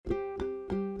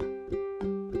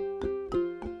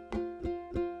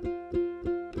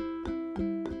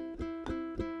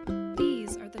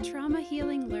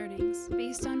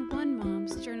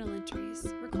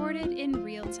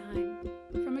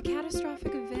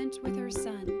event with her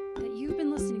son that you've been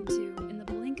listening to in the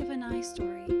Blink of an Eye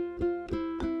story.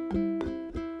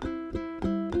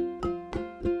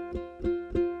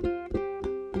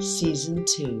 Season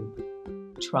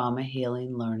 2, Trauma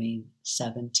Healing Learning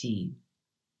 17,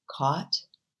 Caught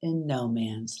in No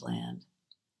Man's Land.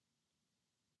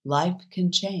 Life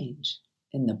can change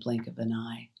in the blink of an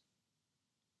eye.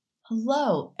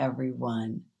 Hello,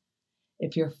 everyone.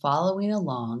 If you're following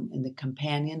along in the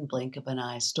companion Blink of an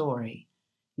Eye story,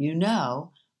 you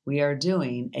know we are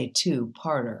doing a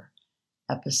two-parter,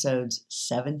 episodes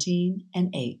 17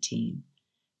 and 18,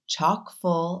 chock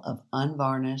full of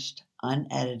unvarnished,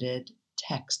 unedited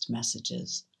text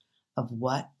messages of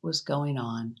what was going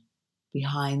on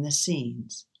behind the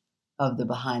scenes of the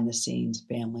Behind the Scenes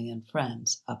Family and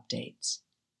Friends updates.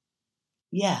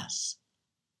 Yes,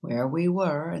 where we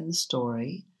were in the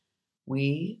story,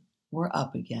 we were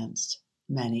up against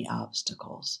many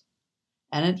obstacles,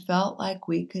 and it felt like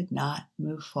we could not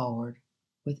move forward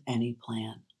with any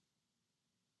plan.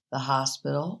 The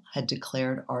hospital had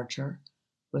declared Archer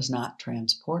was not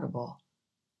transportable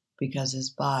because his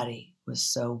body was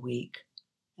so weak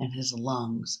and his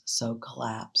lungs so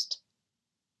collapsed,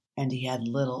 and he had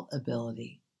little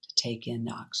ability to take in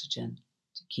oxygen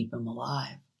to keep him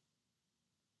alive.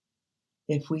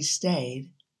 If we stayed,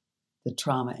 the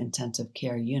trauma intensive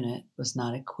care unit was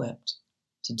not equipped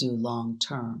to do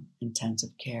long-term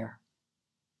intensive care.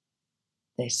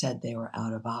 They said they were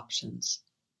out of options.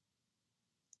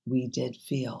 We did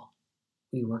feel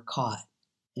we were caught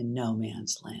in no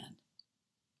man's land.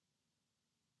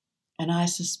 And I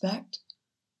suspect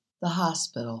the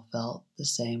hospital felt the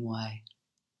same way.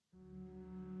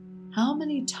 How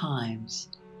many times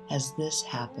has this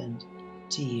happened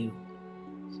to you?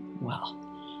 Well,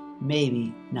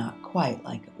 maybe not quite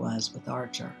like it was with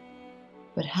Archer,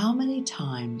 but how many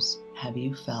times have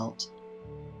you felt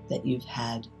that you've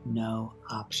had no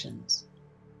options,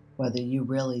 whether you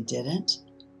really didn't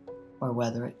or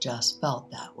whether it just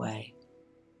felt that way?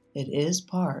 It is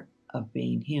part of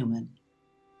being human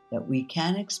that we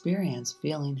can experience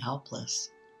feeling helpless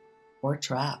or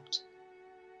trapped.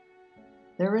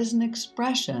 There is an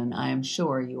expression I am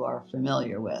sure you are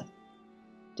familiar with,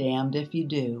 damned if you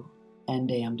do and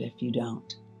damned if you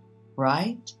don't,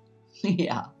 right?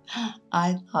 Yeah,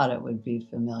 I thought it would be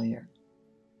familiar.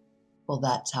 Well,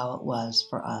 that's how it was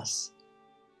for us.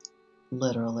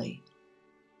 Literally,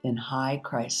 in high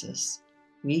crisis,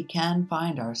 we can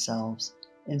find ourselves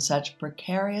in such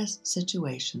precarious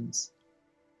situations.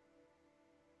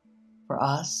 For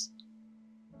us,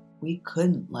 we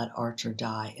couldn't let Archer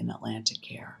die in Atlantic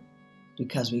Care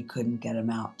because we couldn't get him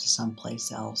out to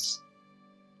someplace else.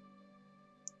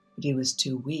 But he was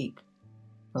too weak.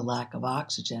 For lack of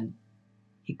oxygen,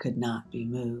 he could not be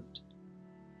moved.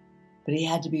 But he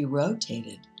had to be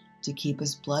rotated to keep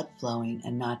his blood flowing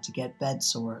and not to get bed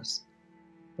sores.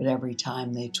 But every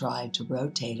time they tried to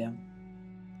rotate him,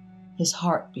 his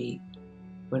heartbeat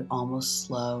would almost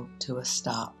slow to a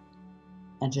stop,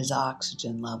 and his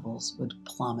oxygen levels would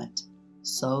plummet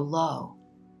so low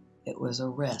it was a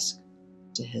risk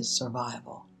to his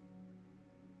survival.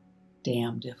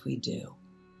 Damned if we do,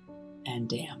 and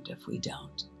damned if we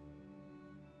don't.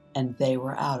 And they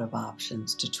were out of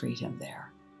options to treat him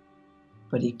there,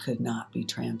 but he could not be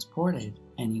transported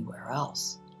anywhere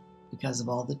else because of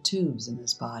all the tubes in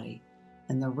his body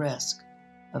and the risk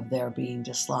of their being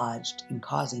dislodged and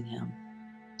causing him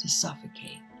to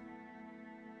suffocate.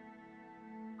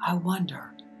 I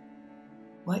wonder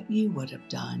what you would have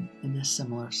done in a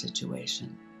similar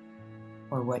situation,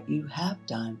 or what you have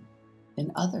done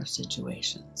in other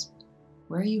situations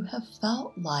where you have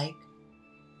felt like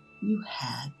you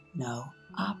had no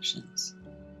options.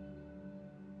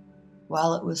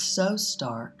 While it was so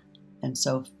stark and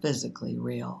so physically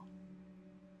real,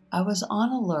 I was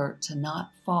on alert to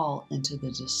not fall into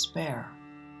the despair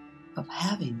of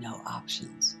having no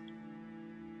options.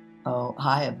 Oh,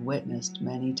 I have witnessed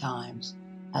many times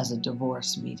as a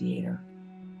divorce mediator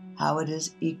how it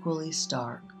is equally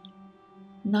stark,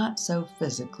 not so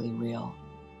physically real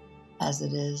as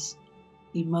it is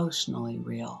emotionally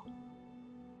real,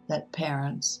 that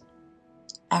parents,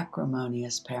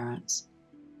 acrimonious parents,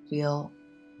 feel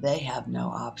they have no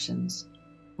options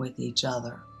with each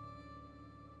other.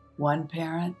 One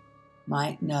parent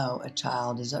might know a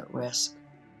child is at risk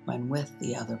when with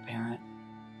the other parent,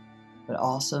 but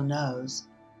also knows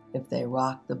if they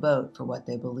rock the boat for what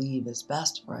they believe is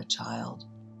best for a child,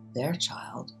 their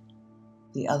child,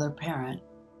 the other parent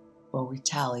will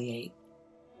retaliate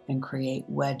and create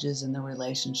wedges in the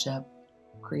relationship,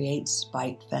 create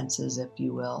spite fences, if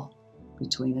you will,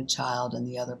 between a child and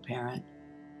the other parent,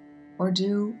 or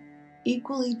do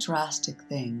Equally drastic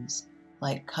things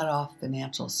like cut off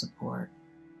financial support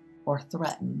or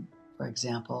threaten, for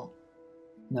example,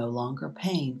 no longer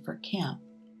paying for camp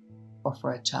or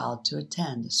for a child to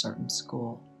attend a certain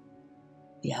school.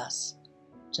 Yes,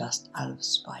 just out of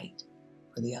spite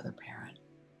for the other parent.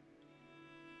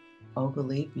 Oh,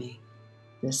 believe me,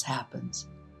 this happens,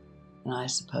 and I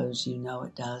suppose you know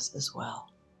it does as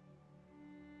well.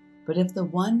 But if the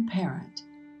one parent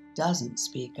doesn't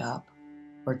speak up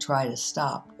or try to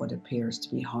stop what appears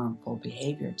to be harmful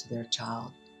behavior to their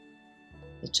child,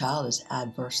 the child is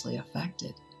adversely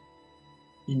affected.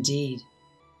 Indeed,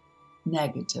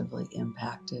 negatively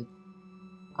impacted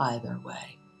either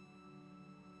way.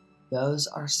 Those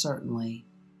are certainly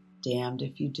damned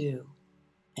if you do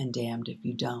and damned if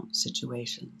you don't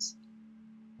situations.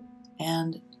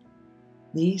 And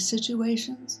these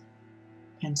situations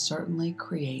can certainly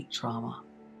create trauma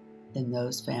in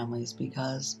those families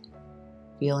because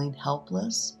feeling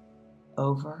helpless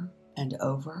over and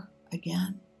over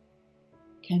again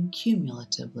can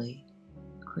cumulatively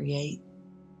create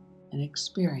an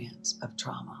experience of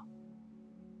trauma.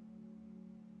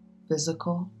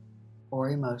 Physical or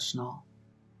emotional,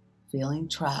 feeling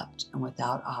trapped and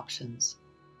without options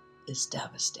is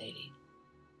devastating.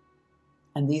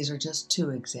 And these are just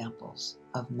two examples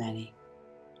of many.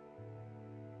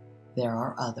 There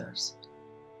are others: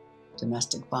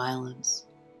 domestic violence,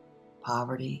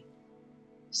 poverty,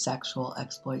 sexual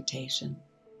exploitation,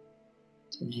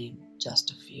 to name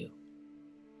just a few.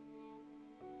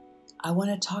 I want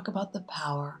to talk about the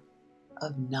power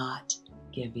of not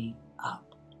giving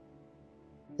up.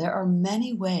 There are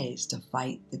many ways to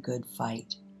fight the good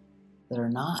fight that are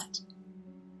not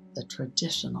the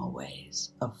traditional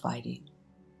ways of fighting.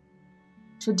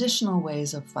 Traditional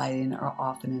ways of fighting are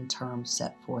often in terms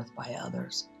set forth by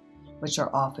others, which are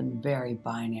often very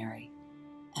binary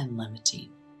and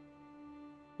limiting.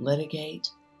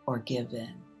 Litigate or give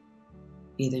in.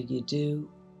 Either you do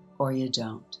or you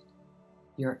don't.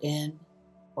 You're in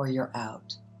or you're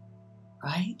out,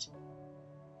 right?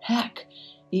 Heck,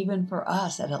 even for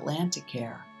us at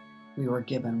Atlanticare, we were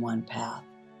given one path.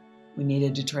 We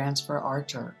needed to transfer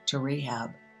Archer to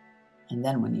rehab, and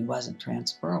then when he wasn't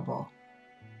transferable,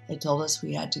 they told us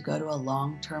we had to go to a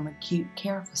long-term acute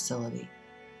care facility.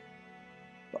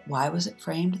 But why was it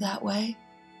framed that way?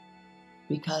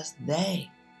 Because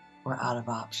they were out of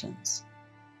options.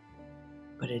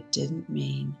 But it didn't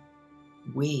mean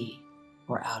we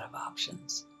were out of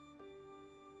options.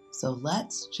 So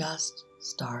let's just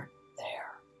start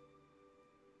there.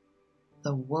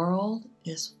 The world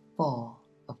is full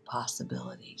of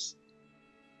possibilities,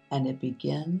 and it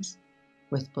begins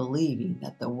with believing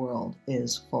that the world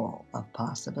is full of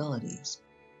possibilities.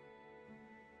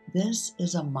 This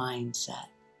is a mindset,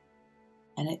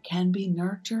 and it can be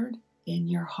nurtured in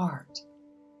your heart.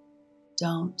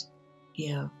 Don't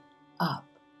give up.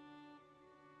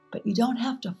 But you don't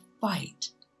have to fight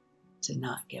to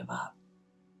not give up.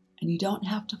 And you don't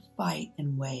have to fight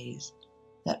in ways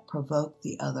that provoke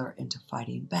the other into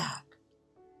fighting back,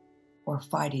 or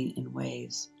fighting in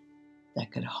ways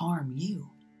that could harm you.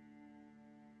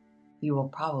 You will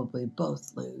probably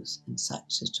both lose in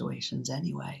such situations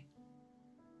anyway,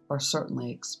 or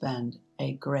certainly expend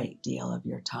a great deal of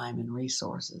your time and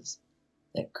resources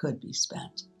that could be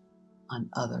spent on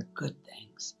other good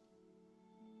things.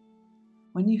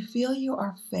 When you feel you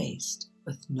are faced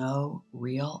with no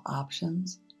real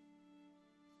options,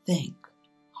 think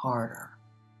harder.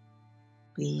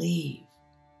 Believe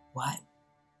what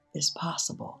is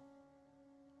possible.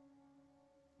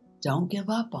 Don't give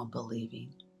up on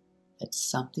believing that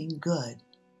something good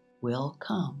will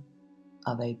come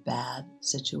of a bad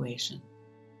situation.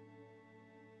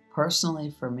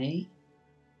 Personally, for me,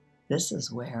 this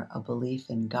is where a belief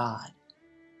in God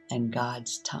and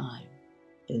God's time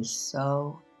is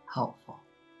so helpful.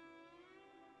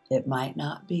 It might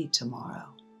not be tomorrow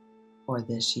or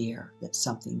this year that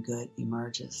something good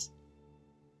emerges,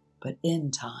 but in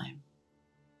time,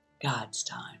 God's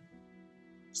time,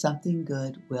 something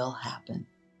good will happen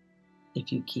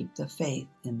if you keep the faith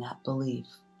in that belief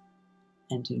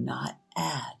and do not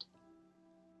add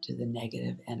to the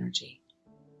negative energy.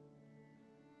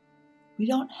 We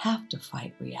don't have to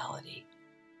fight reality.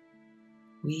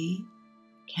 We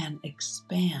can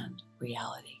expand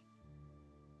reality.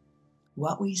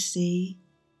 What we see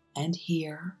and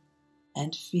hear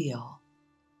and feel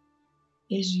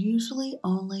is usually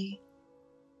only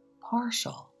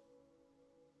partial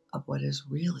of what is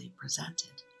really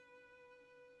presented.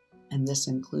 And this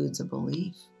includes a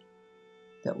belief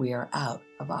that we are out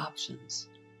of options.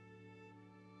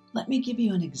 Let me give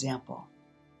you an example.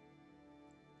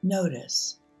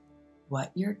 Notice what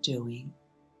you're doing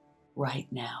right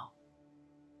now.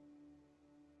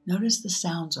 Notice the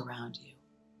sounds around you.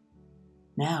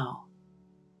 Now,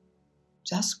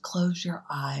 just close your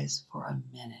eyes for a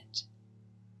minute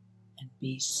and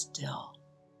be still.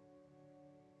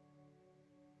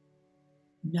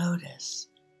 Notice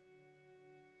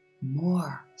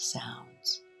more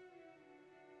sounds.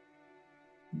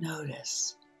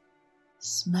 Notice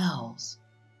smells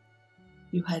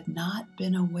you had not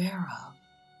been aware of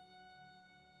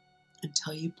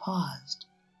until you paused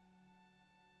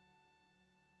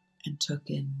and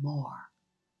took in more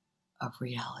of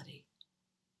reality.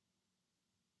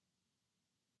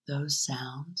 Those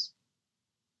sounds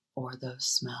or those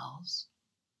smells,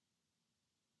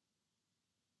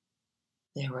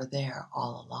 they were there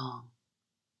all along.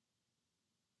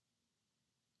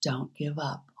 Don't give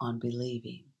up on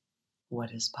believing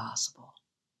what is possible.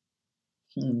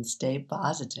 And stay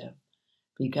positive,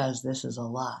 because this is a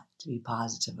lot to be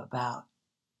positive about.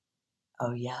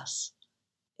 Oh yes,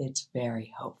 it's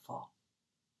very hopeful.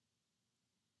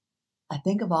 I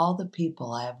think of all the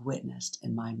people I have witnessed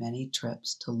in my many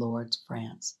trips to Lourdes,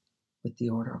 France, with the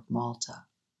Order of Malta,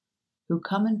 who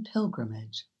come in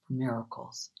pilgrimage for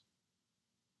miracles.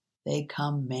 They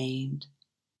come maimed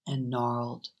and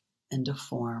gnarled and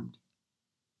deformed,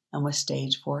 and with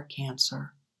stage 4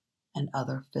 cancer and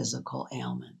other physical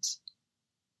ailments.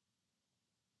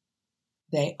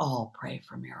 They all pray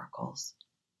for miracles.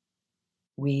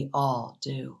 We all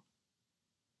do.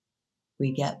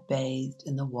 We get bathed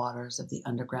in the waters of the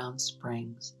underground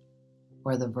springs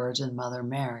where the Virgin Mother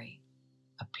Mary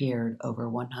appeared over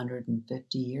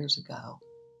 150 years ago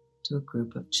to a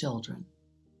group of children,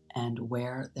 and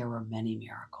where there were many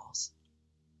miracles.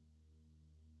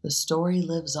 The story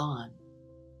lives on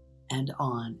and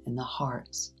on in the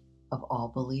hearts of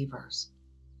all believers,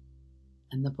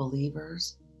 and the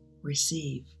believers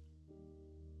receive.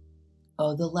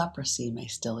 Oh, the leprosy may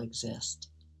still exist,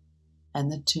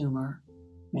 and the tumor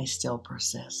may still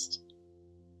persist,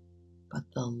 but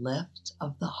the lift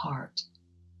of the heart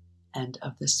and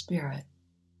of the spirit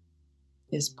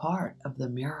is part of the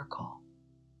miracle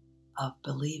of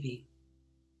believing.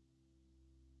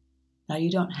 Now, you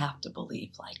don't have to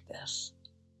believe like this,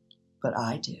 but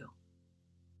I do.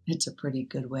 It's a pretty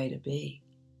good way to be.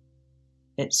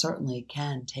 It certainly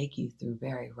can take you through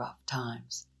very rough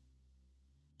times.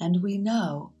 And we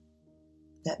know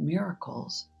that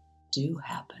miracles do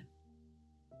happen.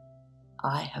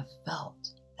 I have felt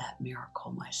that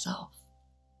miracle myself.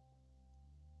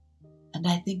 And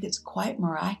I think it's quite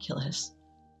miraculous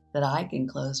that I can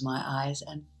close my eyes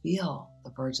and feel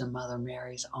the Virgin Mother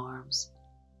Mary's arms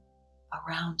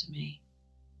around me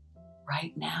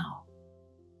right now.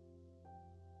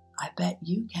 I bet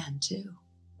you can too.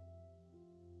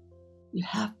 You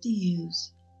have to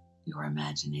use your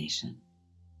imagination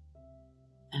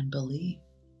and believe.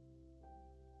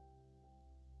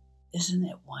 Isn't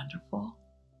it wonderful?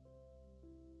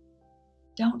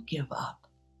 Don't give up.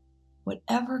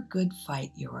 Whatever good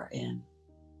fight you are in,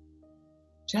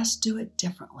 just do it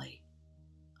differently,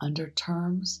 under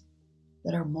terms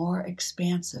that are more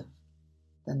expansive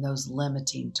than those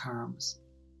limiting terms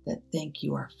that think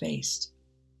you are faced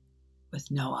with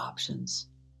no options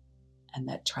and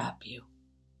that trap you.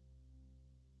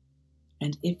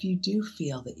 And if you do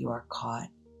feel that you are caught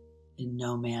in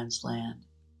no man's land,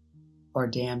 or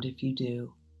damned if you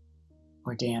do,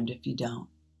 or damned if you don't,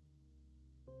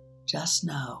 just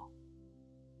know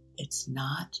it's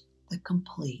not the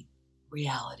complete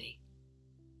reality.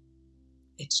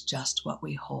 It's just what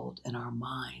we hold in our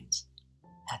minds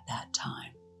at that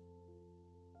time.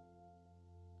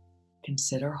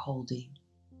 Consider holding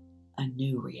a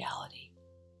new reality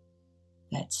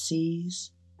that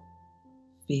sees,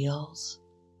 feels,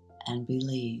 and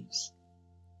believes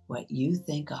what you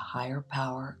think a higher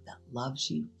power that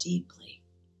loves you deeply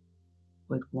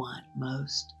would want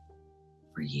most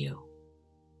for you.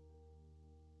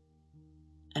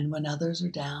 And when others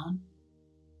are down,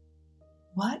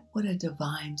 what would a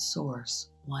divine source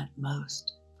want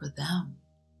most for them?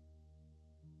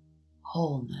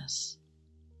 Wholeness.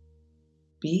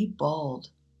 Be bold.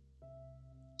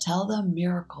 Tell them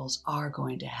miracles are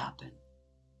going to happen.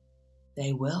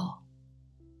 They will.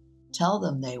 Tell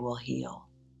them they will heal.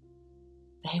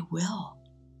 They will.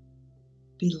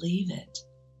 Believe it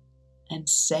and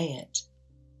say it.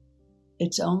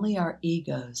 It's only our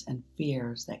egos and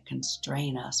fears that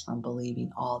constrain us from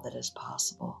believing all that is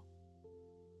possible.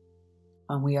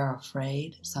 When we are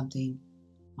afraid something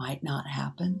might not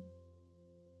happen,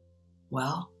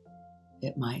 well,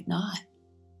 it might not,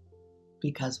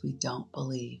 because we don't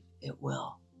believe it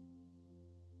will.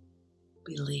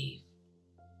 Believe.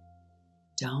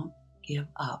 Don't give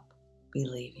up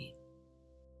believing.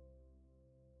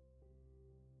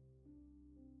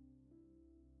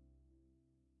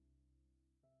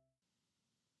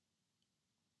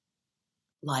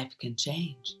 Life can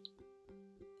change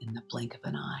in the blink of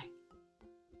an eye.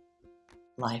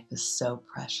 Life is so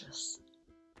precious.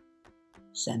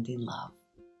 Sending love.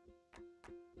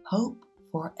 Hope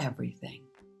for everything.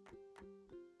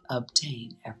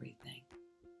 Obtain everything.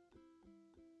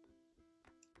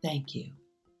 Thank you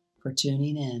for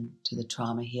tuning in to the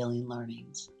Trauma Healing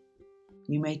Learnings.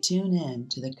 You may tune in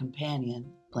to the companion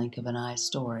Blink of an Eye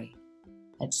story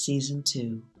at Season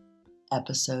 2,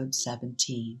 Episode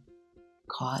 17,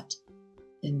 Caught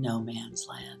in No Man's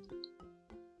Land.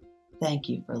 Thank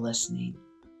you for listening,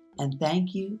 and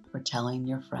thank you for telling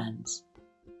your friends.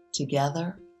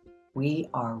 Together, we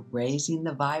are raising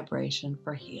the vibration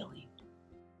for healing.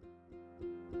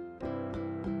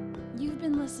 You've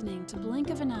been listening to Blink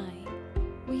of an Eye.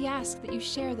 We ask that you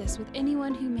share this with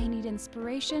anyone who may need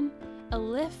inspiration, a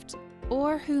lift,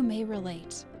 or who may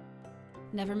relate.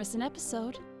 Never miss an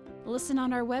episode. Listen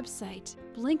on our website,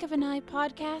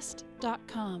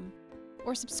 blinkofaneyepodcast.com,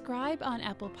 or subscribe on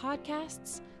Apple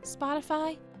Podcasts,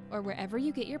 Spotify, or wherever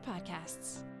you get your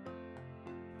podcasts.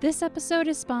 This episode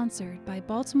is sponsored by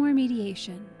Baltimore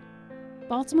Mediation.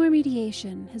 Baltimore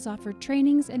Mediation has offered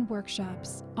trainings and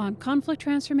workshops on conflict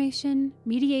transformation,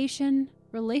 mediation,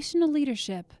 relational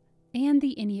leadership, and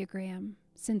the Enneagram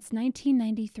since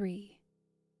 1993.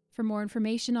 For more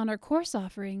information on our course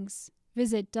offerings,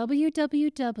 visit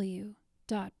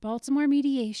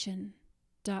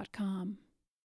www.baltimoremediation.com.